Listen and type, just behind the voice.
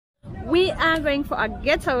we are going for a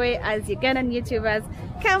getaway as Ugandan YouTubers.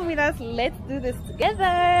 Come with us, let's do this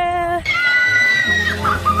together.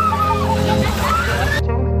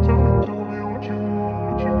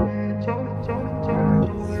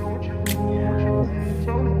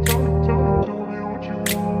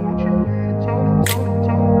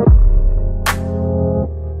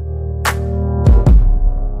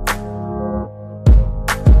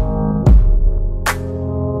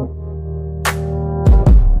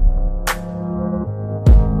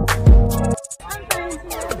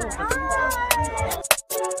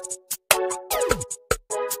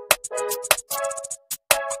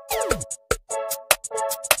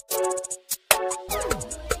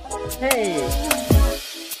 Hey!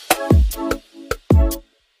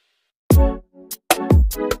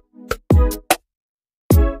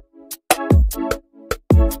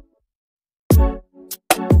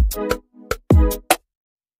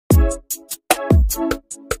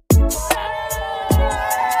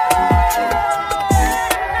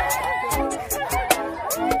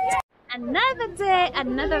 Another day,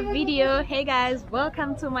 another video. Hey guys,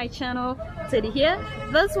 welcome to my channel. Teddy here.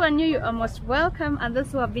 Those who are new, you are most welcome, and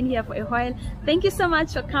those who have been here for a while, thank you so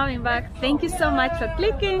much for coming back. Thank you so much for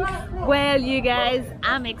clicking. Well, you guys,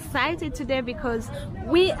 I'm excited today because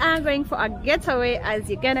we are going for a getaway as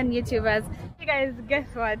Ugandan YouTubers. You guys, guess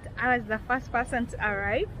what? I was the first person to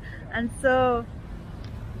arrive, and so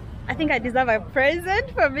I think I deserve a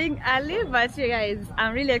present for being early. But you guys,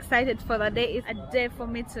 I'm really excited for the day. It's a day for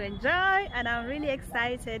me to enjoy, and I'm really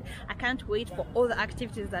excited. I can't wait for all the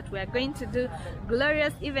activities that we are going to do.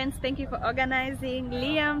 Glorious events. Thank you for organizing.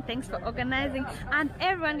 Liam, thanks for organizing. And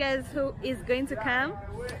everyone guys who is going to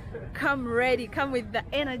come ready, come with the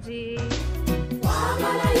energy.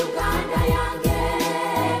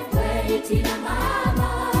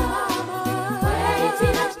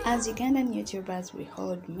 As Ugandan YouTubers, we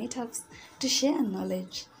hold meetups to share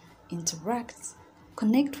knowledge, interact,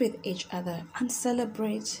 connect with each other, and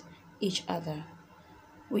celebrate each other.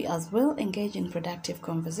 We as well engage in productive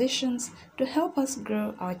conversations to help us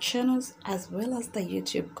grow our channels as well as the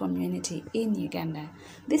YouTube community in Uganda.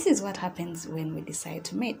 This is what happens when we decide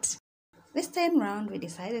to meet. This time round, we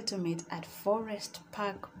decided to meet at Forest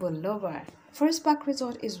Park Buloba. Forest Park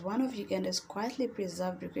Resort is one of Uganda's quietly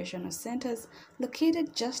preserved recreational centers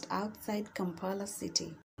located just outside Kampala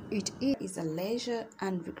city. It is a leisure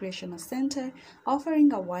and recreational center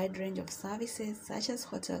offering a wide range of services such as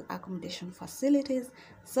hotel accommodation facilities,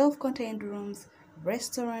 self-contained rooms,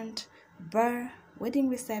 restaurant, bar, wedding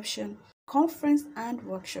reception, conference and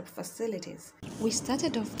workshop facilities. We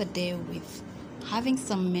started off the day with having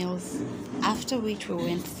some meals, after which we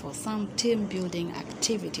went for some team building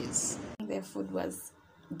activities. Their food was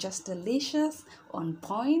just delicious, on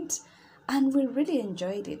point, and we really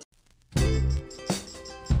enjoyed it.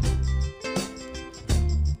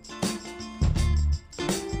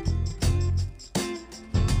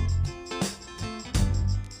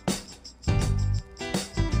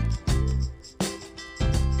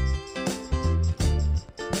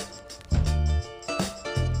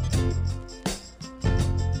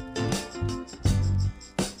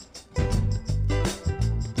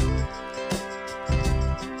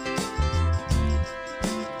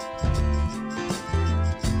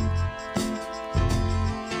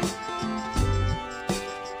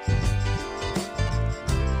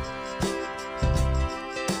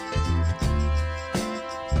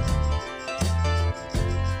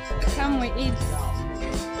 We eat.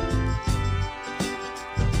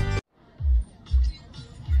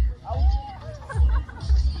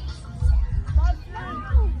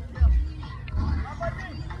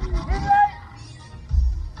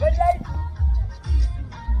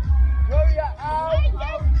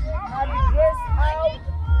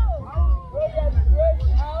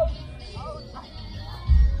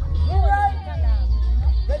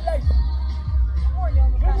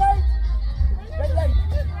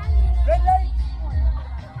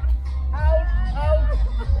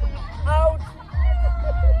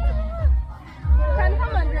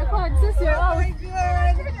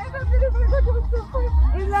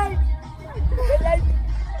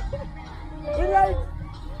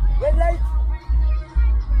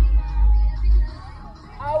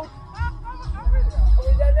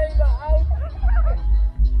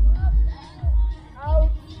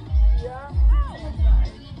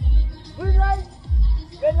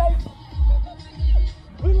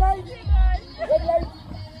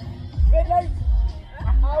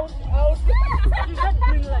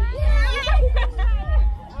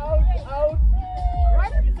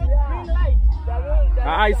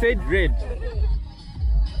 I said red.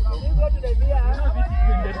 You go to the beer.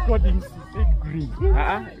 The recordings, you said green. Green.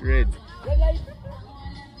 Red. Red light.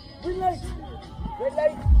 Green light. Red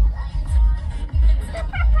light.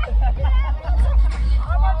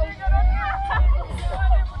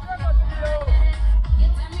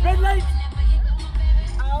 Red light.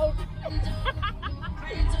 Out.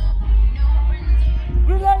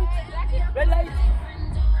 Green light. Red light.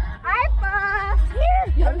 I passed.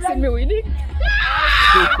 You haven't seen me winning?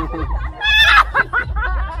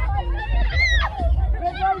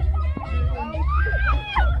 Red light.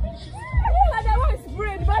 That was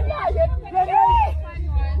red. Red light.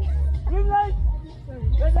 Green light.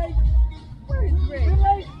 Red light. Where is red? Green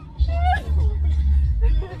light.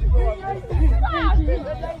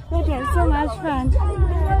 That was so much fun.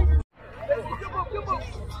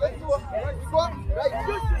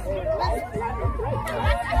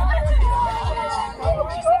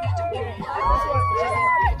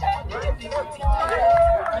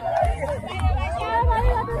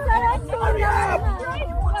 Hurry up!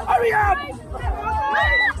 Hurry up!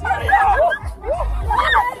 Hurry up!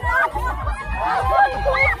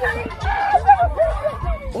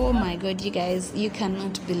 Oh my god, you guys, you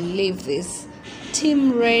cannot believe this.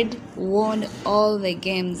 Team Red won all the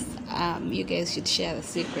games. You guys should share the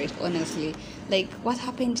secret, honestly. Like, what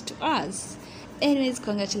happened to us? Anyways,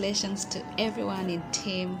 congratulations to everyone in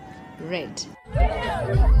Team Red.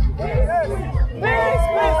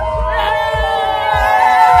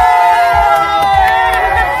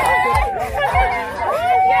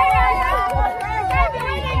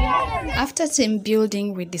 After team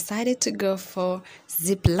building, we decided to go for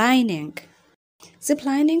zip lining. Zip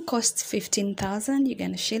lining costs 15,000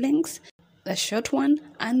 Ugandan shillings, the short one,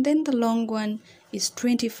 and then the long one is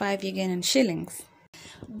 25 Ugandan shillings.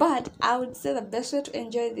 But I would say the best way to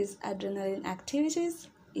enjoy these adrenaline activities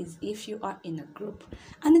is if you are in a group,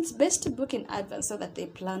 and it's best to book in advance so that they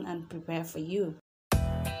plan and prepare for you.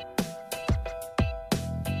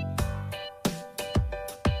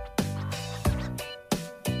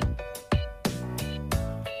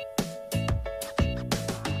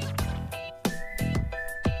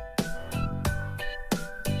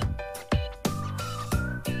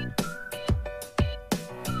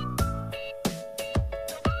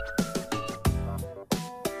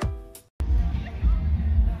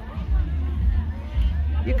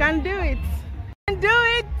 You can do it. You can do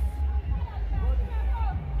it.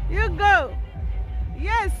 You go.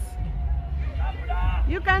 Yes.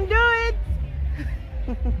 You can do it.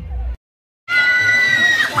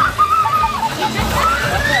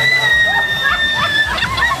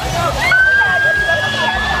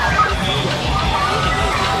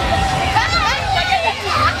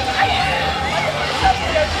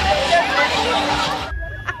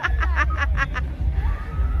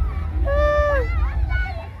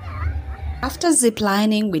 After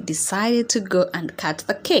ziplining, we decided to go and cut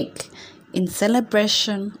the cake in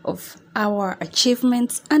celebration of our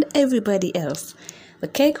achievements and everybody else. The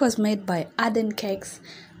cake was made by Arden Cakes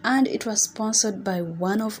and it was sponsored by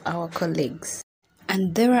one of our colleagues.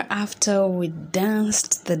 And thereafter, we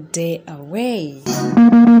danced the day away.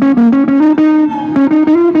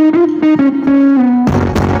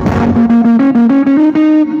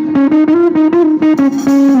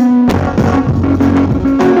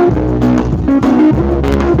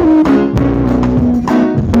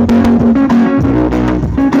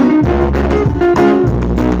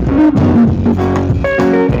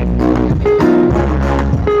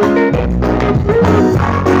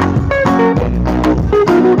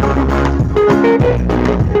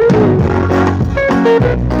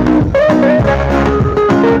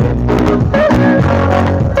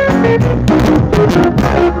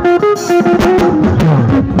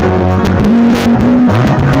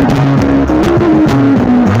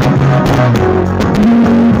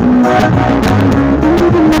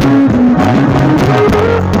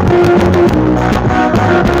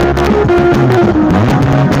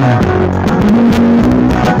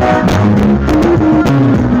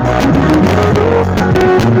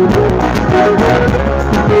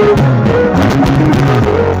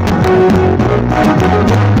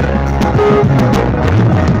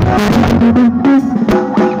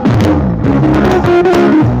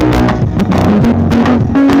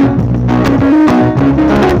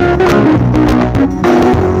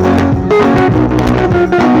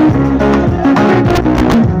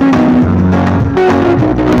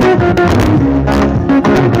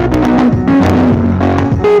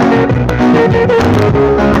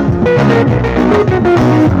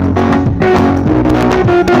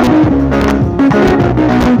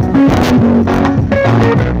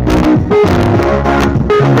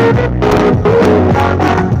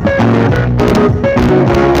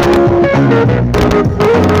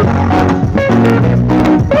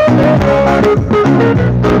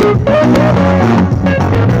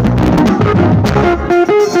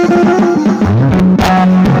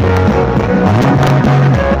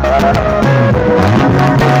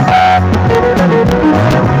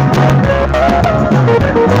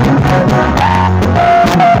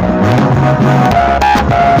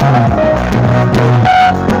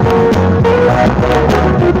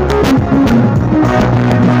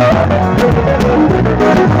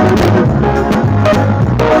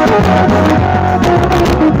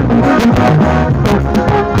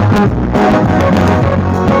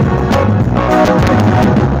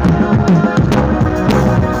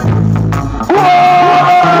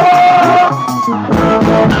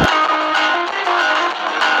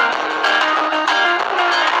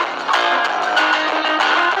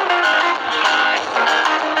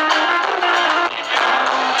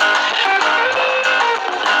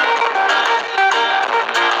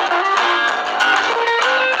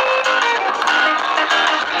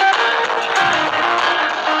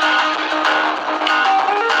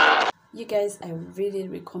 guys, I really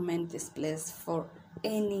recommend this place for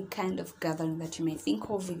any kind of gathering that you may think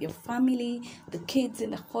of with your family, the kids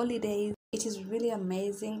in the holidays. It is really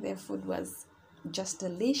amazing. Their food was just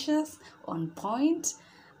delicious, on point,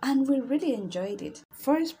 and we really enjoyed it.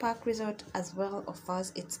 Forest Park Resort as well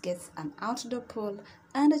offers its guests an outdoor pool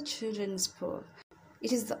and a children's pool.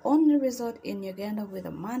 It is the only resort in Uganda with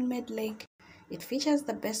a man-made lake. It features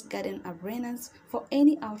the best garden arenas for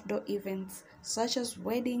any outdoor events such as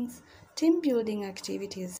weddings, team building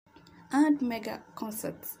activities, and mega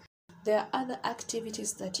concerts. There are other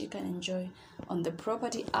activities that you can enjoy on the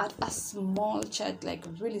property at a small charge, like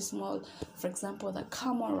really small. For example, the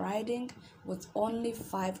camel riding was only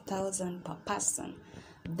 5,000 per person.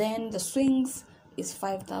 Then the swings is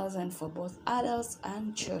 5,000 for both adults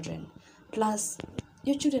and children. Plus,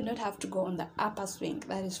 your children don't have to go on the upper swing.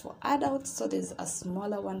 That is for adults, so there's a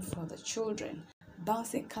smaller one for the children.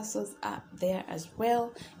 Bouncing castles are there as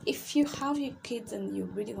well. If you have your kids and you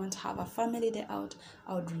really want to have a family day out,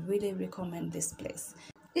 I would really recommend this place.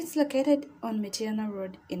 It's located on Mitiana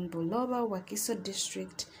Road in Buloba, Wakiso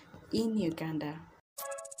district in Uganda.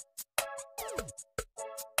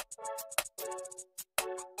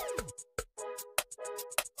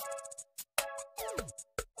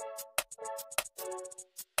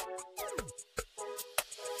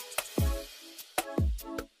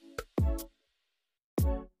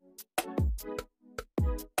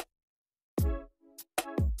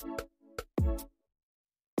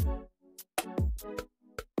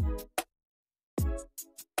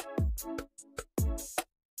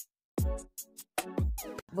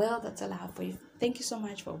 Well, that's all I have for you. Thank you so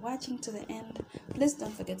much for watching to the end. Please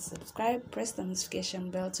don't forget to subscribe, press the notification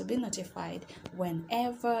bell to be notified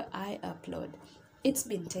whenever I upload. It's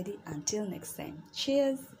been Teddy. Until next time.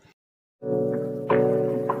 Cheers.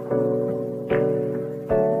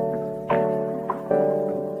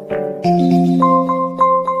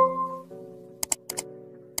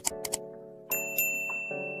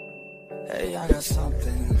 Hey, I got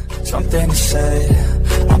something to say.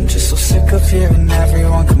 I'm just so sick of hearing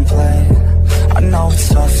everyone complain. I know it's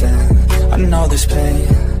tough and I know there's pain,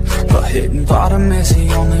 but hitting bottom is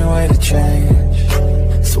the only way to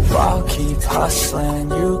change. So I'll keep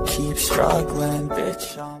hustling, you keep struggling,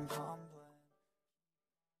 bitch, I'm